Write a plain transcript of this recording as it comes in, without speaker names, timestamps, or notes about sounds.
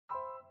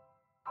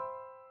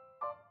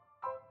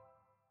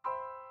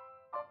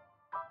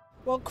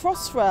Well,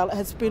 CrossRail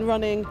has been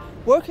running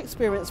work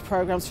experience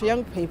programmes for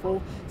young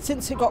people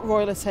since it got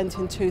Royal Assent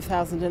in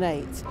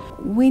 2008.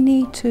 We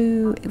need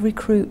to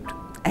recruit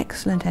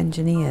excellent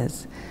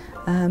engineers.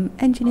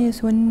 Engineers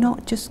who are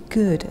not just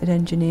good at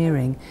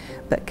engineering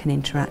but can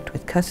interact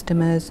with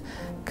customers,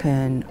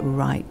 can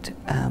write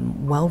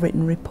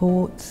well-written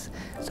reports.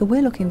 So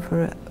we're looking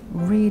for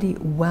really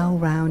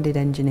well-rounded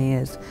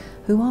engineers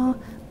who are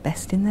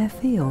best in their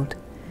field.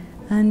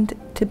 And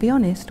to be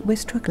honest, we're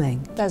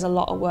struggling. There's a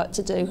lot of work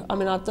to do. I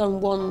mean, I've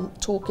done one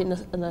talk in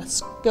a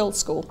girls'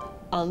 school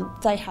and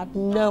they had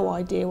no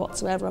idea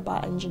whatsoever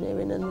about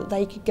engineering and that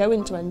they could go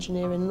into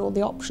engineering and all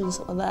the options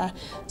that are there.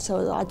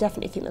 So I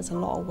definitely think there's a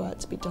lot of work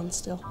to be done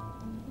still.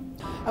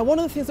 And one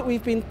of the things that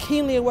we've been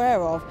keenly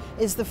aware of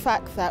is the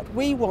fact that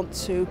we want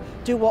to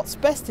do what's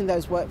best in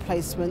those work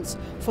placements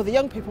for the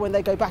young people when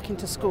they go back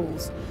into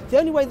schools. The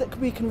only way that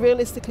we can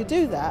realistically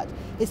do that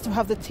is to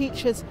have the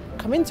teachers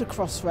come into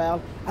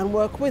CrossRail and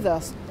work with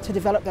us to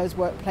develop those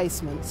work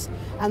placements.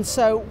 And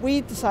so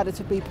we decided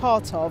to be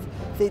part of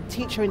the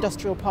Teacher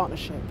Industrial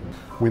Partnership.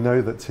 We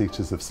know that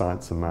teachers of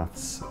science and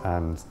maths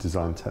and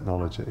design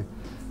technology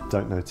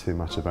don't know too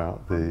much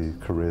about the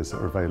careers that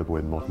are available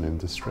in modern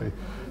industry.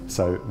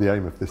 So the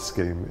aim of this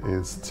scheme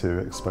is to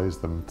expose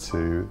them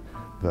to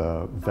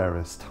the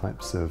various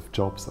types of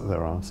jobs that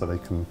there are so they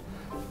can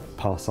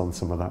pass on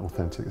some of that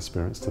authentic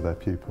experience to their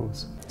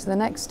pupils. So the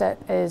next step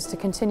is to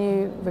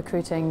continue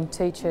recruiting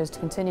teachers, to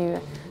continue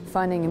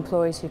finding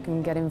employees who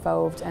can get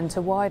involved and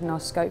to widen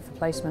our scope for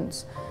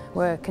placements.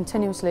 We're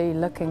continuously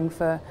looking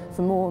for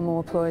more and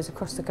more employers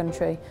across the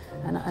country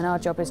and our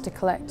job is to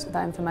collect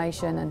that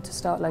information and to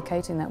start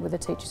locating that with the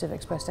teachers who've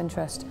expressed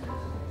interest.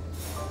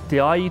 The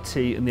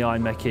IET and the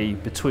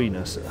IMechE between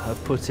us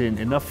have put in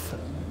enough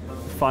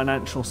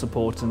financial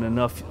support and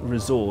enough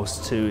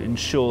resource to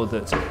ensure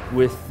that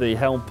with the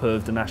help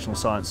of the National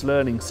Science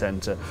Learning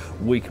Centre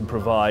we can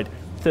provide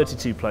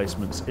 32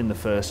 placements in the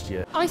first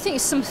year. I think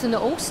it's something that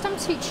all STEM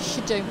teachers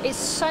should do. It's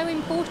so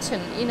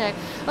important, you know,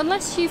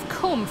 unless you've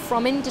come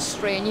from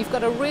industry and you've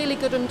got a really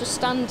good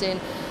understanding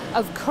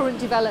of current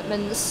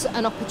developments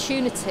and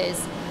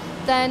opportunities,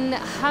 then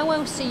how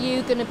else are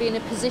you going to be in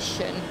a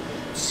position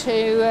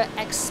to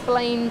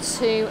explain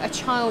to a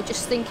child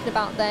just thinking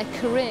about their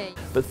career?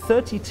 But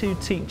 32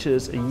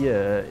 teachers a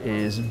year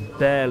is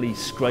barely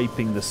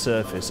scraping the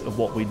surface of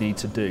what we need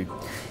to do.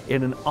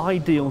 In an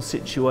ideal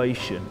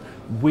situation,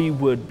 we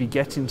would be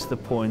getting to the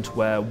point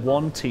where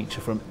one teacher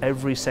from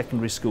every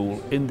secondary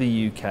school in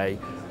the UK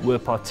were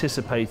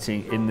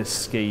participating in this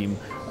scheme,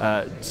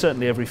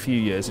 certainly every few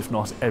years, if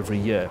not every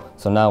year.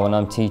 So now when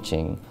I'm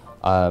teaching,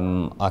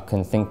 I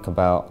can think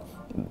about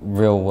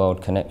real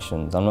world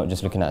connections. I'm not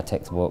just looking at a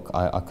textbook.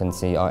 I can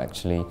see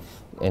actually,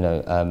 you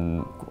know,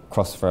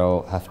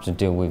 CrossRail have to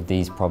deal with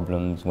these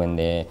problems when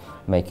they're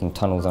making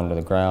tunnels under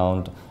the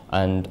ground,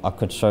 and I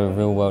could show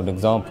real world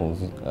examples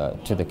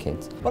to the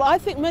kids. Well, I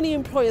think many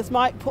employers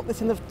might put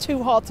this in the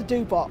too hard to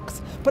do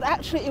box, but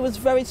actually it was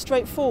very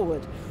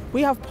straightforward.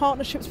 We have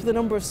partnerships with a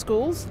number of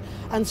schools,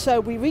 and so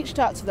we reached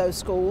out to those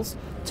schools,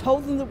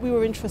 told them that we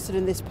were interested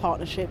in this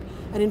partnership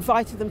and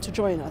invited them to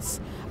join us.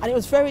 And it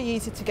was very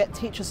easy to get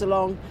teachers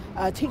along,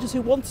 teachers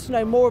who wanted to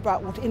know more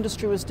about what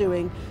industry was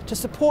doing to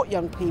support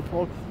young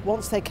people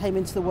once they came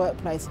into the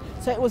workplace.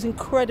 So it was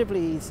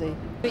incredibly easy.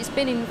 It's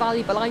been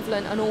invaluable. I've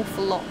learned an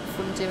awful lot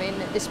from doing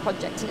this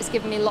project and it's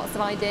given me lots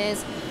of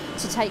ideas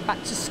to take back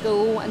to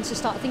school and to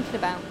start thinking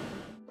about.